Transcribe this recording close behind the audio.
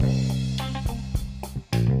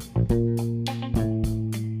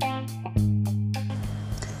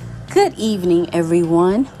Good evening,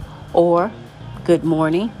 everyone, or good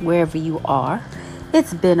morning, wherever you are.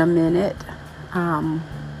 It's been a minute.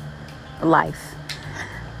 Life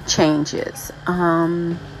changes.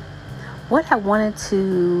 What I wanted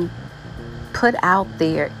to put out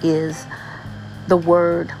there is the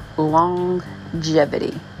word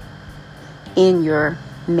longevity in your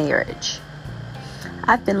marriage.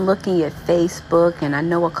 I've been looking at Facebook, and I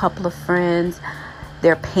know a couple of friends,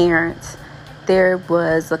 their parents. There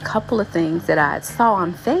was a couple of things that I saw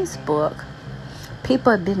on Facebook.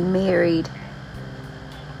 People have been married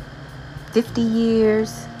 50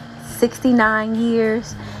 years, 69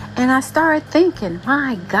 years. And I started thinking,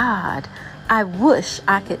 my God, I wish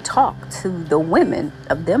I could talk to the women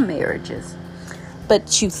of their marriages.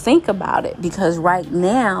 But you think about it, because right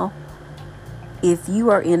now, if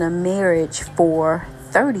you are in a marriage for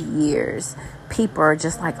 30 years, people are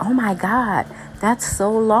just like, oh my God, that's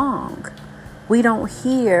so long. We don't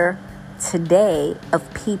hear today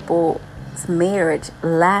of people's marriage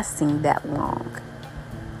lasting that long.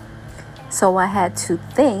 So I had to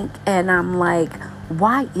think, and I'm like,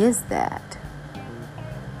 why is that?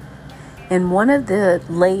 And one of the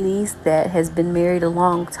ladies that has been married a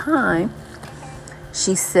long time,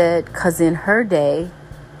 she said, because in her day,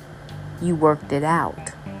 you worked it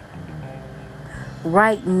out.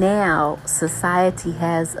 Right now, society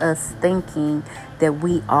has us thinking that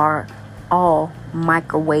we are all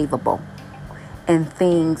microwavable and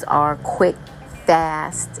things are quick,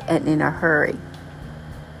 fast, and in a hurry.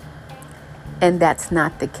 And that's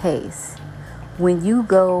not the case. When you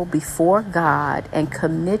go before God and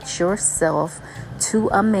commit yourself to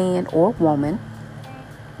a man or woman,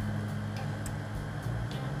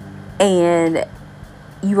 and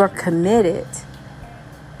you are committed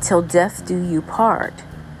till death do you part,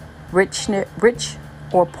 rich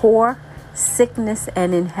or poor, sickness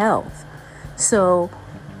and in health. So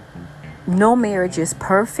no marriage is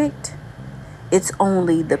perfect. It's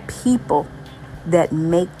only the people that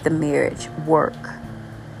make the marriage work.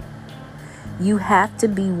 You have to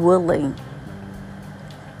be willing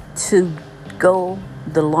to go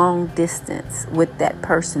the long distance with that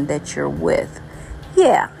person that you're with.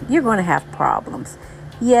 Yeah, you're going to have problems.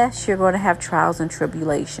 Yes, you're going to have trials and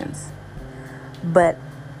tribulations. But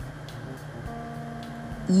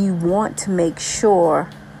you want to make sure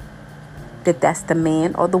that that's the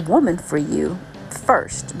man or the woman for you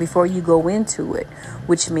first before you go into it,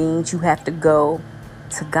 which means you have to go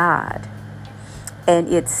to God. And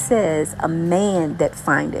it says, a man that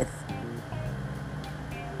findeth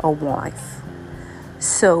a wife.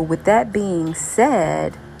 So with that being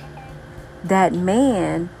said, that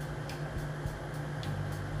man,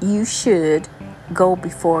 you should go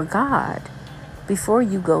before God before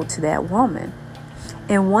you go to that woman.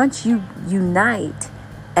 And once you unite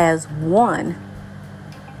as one,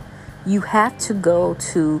 you have to go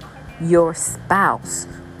to your spouse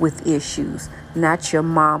with issues, not your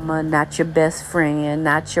mama, not your best friend,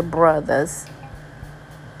 not your brothers.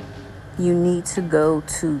 You need to go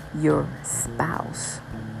to your spouse.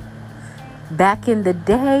 Back in the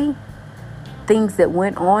day, things that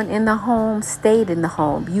went on in the home stayed in the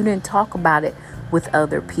home. You didn't talk about it with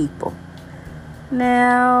other people.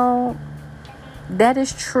 Now, that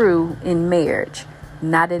is true in marriage,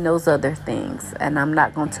 not in those other things. And I'm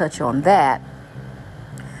not going to touch on that.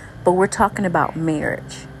 But we're talking about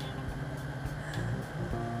marriage.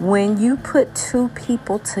 When you put two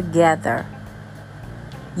people together,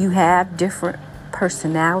 you have different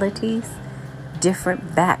personalities,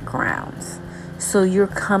 different backgrounds. So you're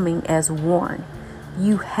coming as one.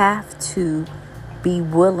 You have to be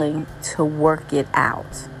willing to work it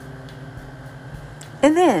out.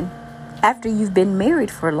 And then, after you've been married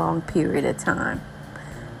for a long period of time,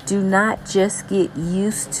 do not just get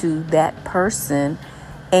used to that person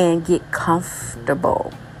and get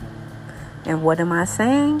comfortable. And what am I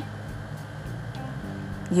saying?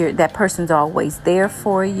 That person's always there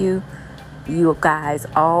for you. You guys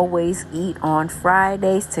always eat on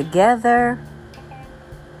Fridays together.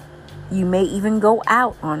 You may even go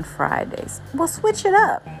out on Fridays. Well, switch it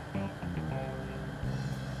up.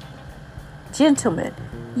 Gentlemen,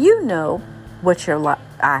 you know what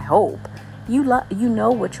I hope. You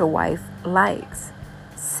know what your wife likes.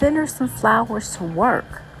 Send her some flowers to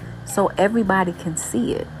work so everybody can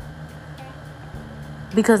see it.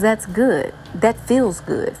 Because that's good. That feels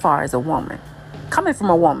good as far as a woman. Coming from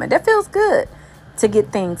a woman, that feels good to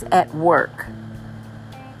get things at work.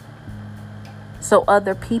 So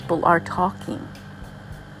other people are talking.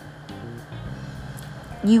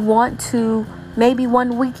 You want to maybe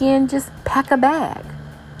one weekend just pack a bag.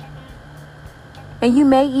 And you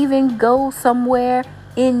may even go somewhere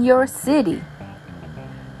in your city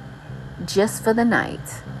just for the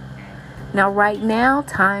night. Now, right now,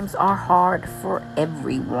 times are hard for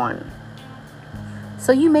everyone.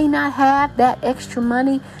 So you may not have that extra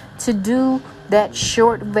money to do that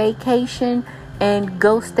short vacation and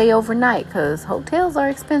go stay overnight, because hotels are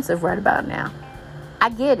expensive right about now. I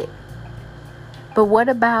get it. But what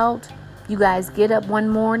about you guys get up one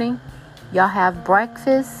morning, y'all have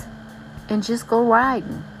breakfast, and just go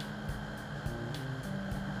riding?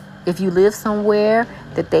 If you live somewhere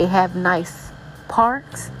that they have nice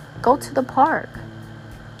parks, go to the park.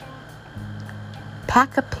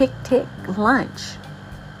 Pack a picnic lunch.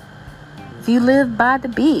 If you live by the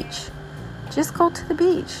beach, just go to the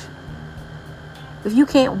beach. If you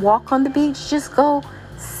can't walk on the beach, just go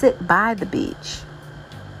sit by the beach.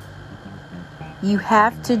 You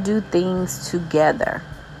have to do things together.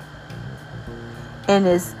 And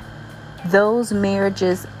it's those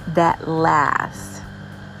marriages that last.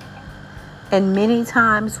 And many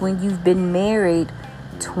times when you've been married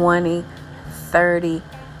 20, 30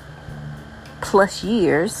 plus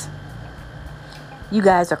years, you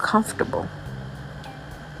guys are comfortable.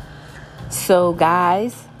 So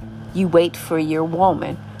guys, you wait for your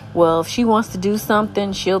woman. Well, if she wants to do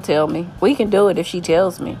something, she'll tell me. We can do it if she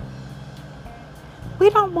tells me. We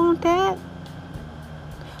don't want that.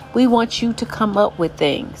 We want you to come up with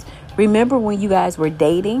things. Remember when you guys were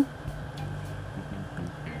dating?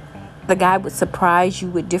 The guy would surprise you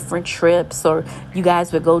with different trips, or you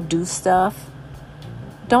guys would go do stuff.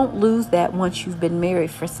 Don't lose that once you've been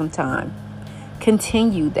married for some time.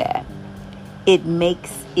 Continue that. It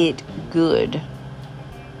makes it good.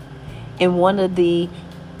 And one of the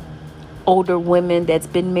older women that's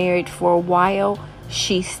been married for a while,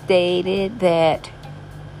 she stated that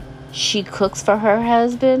she cooks for her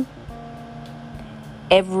husband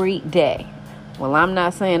every day. Well, I'm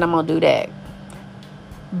not saying I'm going to do that.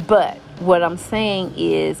 But what I'm saying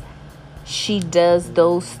is she does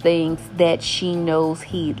those things that she knows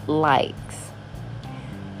he likes.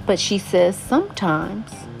 But she says sometimes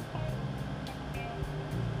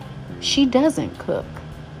she doesn't cook,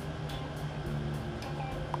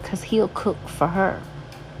 because he'll cook for her.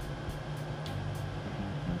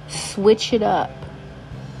 Switch it up.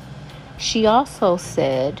 She also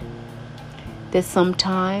said that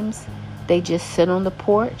sometimes they just sit on the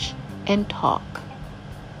porch and talk.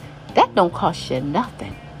 That don't cost you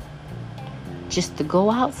nothing. Just to go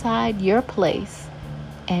outside your place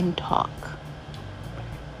and talk.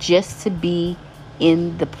 Just to be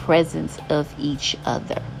in the presence of each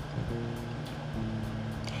other.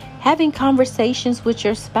 Having conversations with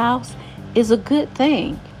your spouse is a good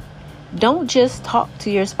thing. Don't just talk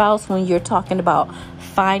to your spouse when you're talking about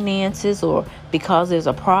finances, or because there's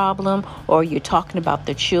a problem, or you're talking about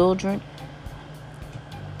the children.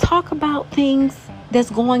 Talk about things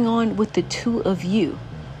that's going on with the two of you.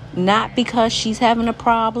 Not because she's having a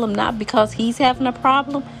problem, not because he's having a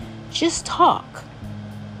problem. Just talk.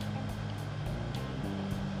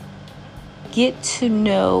 Get to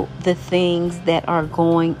know the things that are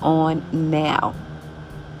going on now.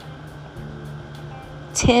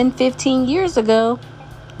 10, 15 years ago,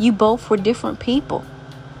 you both were different people.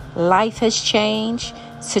 Life has changed.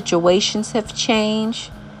 Situations have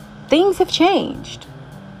changed. Things have changed.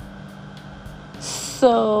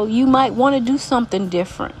 So you might want to do something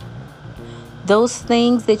different. Those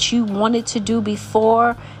things that you wanted to do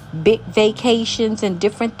before, big vacations and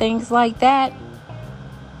different things like that,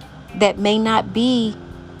 that may not be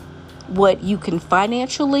what you can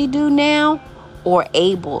financially do now or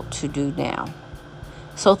able to do now.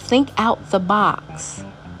 So think out the box.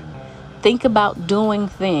 Think about doing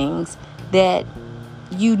things that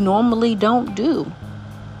you normally don't do.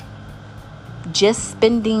 Just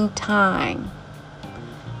spending time.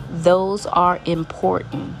 Those are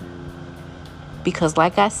important. Because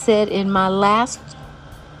like I said in my last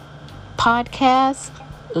podcast,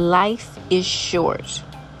 life is short.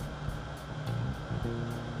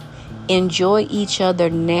 Enjoy each other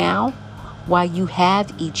now while you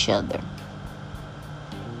have each other.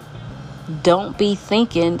 Don't be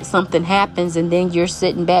thinking something happens and then you're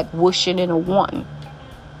sitting back wishing and a wanting.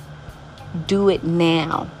 Do it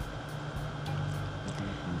now.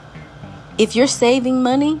 If you're saving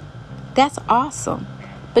money, that's awesome.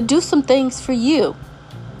 But do some things for you.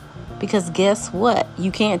 Because guess what?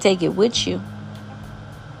 You can't take it with you.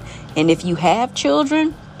 And if you have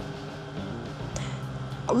children,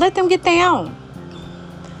 let them get their own.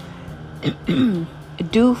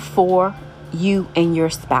 Do for you and your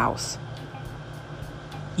spouse.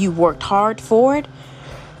 You worked hard for it.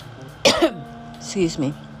 Excuse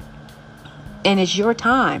me. And it's your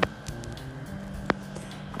time.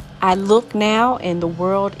 I look now and the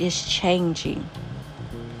world is changing.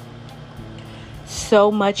 So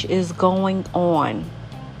much is going on.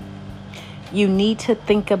 You need to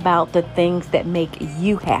think about the things that make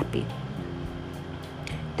you happy.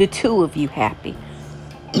 The two of you happy.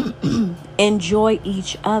 Enjoy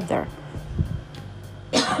each other.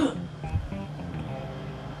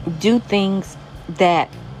 Do things that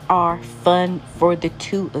are fun for the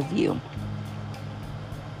two of you.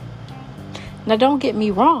 Now, don't get me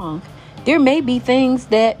wrong. There may be things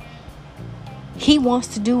that he wants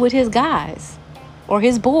to do with his guys or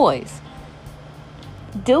his boys.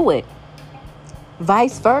 Do it.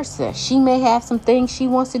 Vice versa. She may have some things she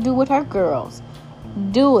wants to do with her girls.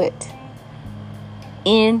 Do it.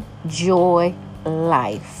 Enjoy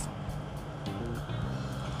life.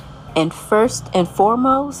 And first and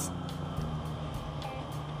foremost,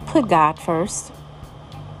 put God first.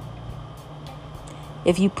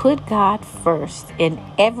 If you put God first in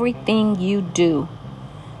everything you do,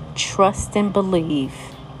 trust and believe.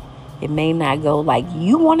 It may not go like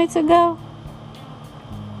you want it to go,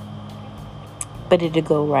 but it'll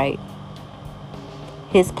go right.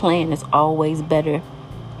 His plan is always better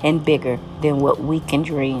and bigger than what we can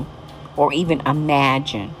dream or even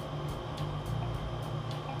imagine.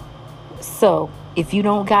 So, if you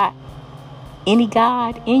don't got any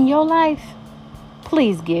God in your life,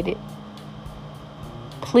 please get it.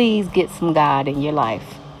 Please get some God in your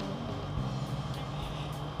life.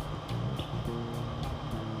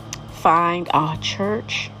 Find a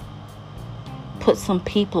church. Put some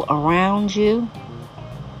people around you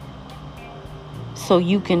so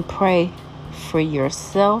you can pray for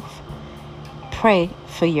yourself. Pray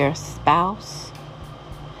for your spouse.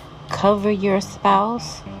 Cover your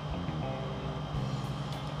spouse.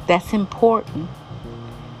 That's important.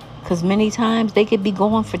 Because many times they could be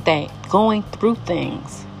going through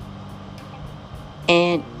things.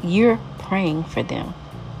 And you're praying for them.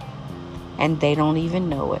 And they don't even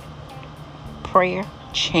know it. Prayer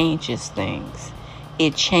changes things.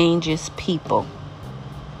 It changes people.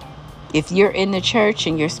 If you're in the church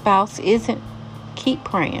and your spouse isn't, keep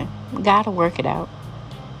praying. God will work it out.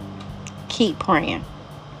 Keep praying.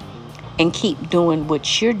 And keep doing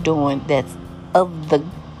what you're doing that's of the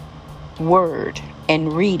word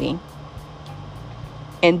and reading.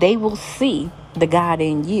 And they will see the God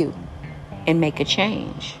in you and make a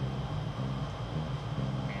change.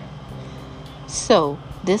 So,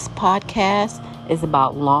 this podcast is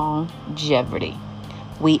about longevity.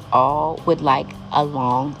 We all would like a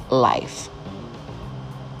long life.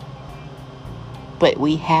 But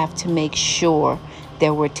we have to make sure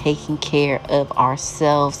that we're taking care of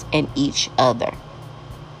ourselves and each other.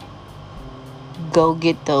 Go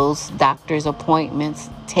get those doctor's appointments.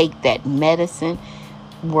 Take that medicine.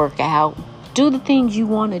 Work out. Do the things you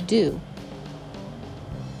want to do.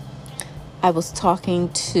 I was talking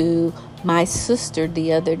to my sister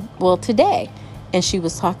today. And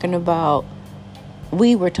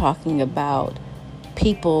we were talking about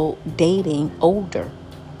people dating older.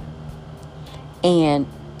 And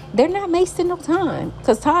they're not wasting no time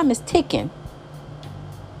because time is ticking.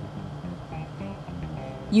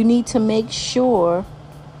 You need to make sure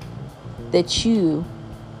that you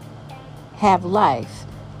have life.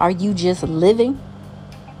 Are you just living?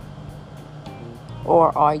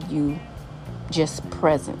 Or are you just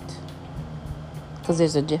present? Because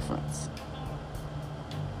there's a difference.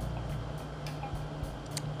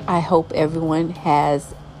 I hope everyone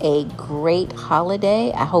has a great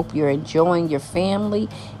holiday. I hope you're enjoying your family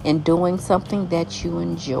and doing something that you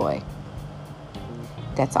enjoy.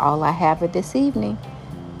 That's all I have for this evening.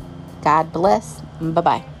 God bless.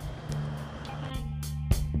 Bye-bye.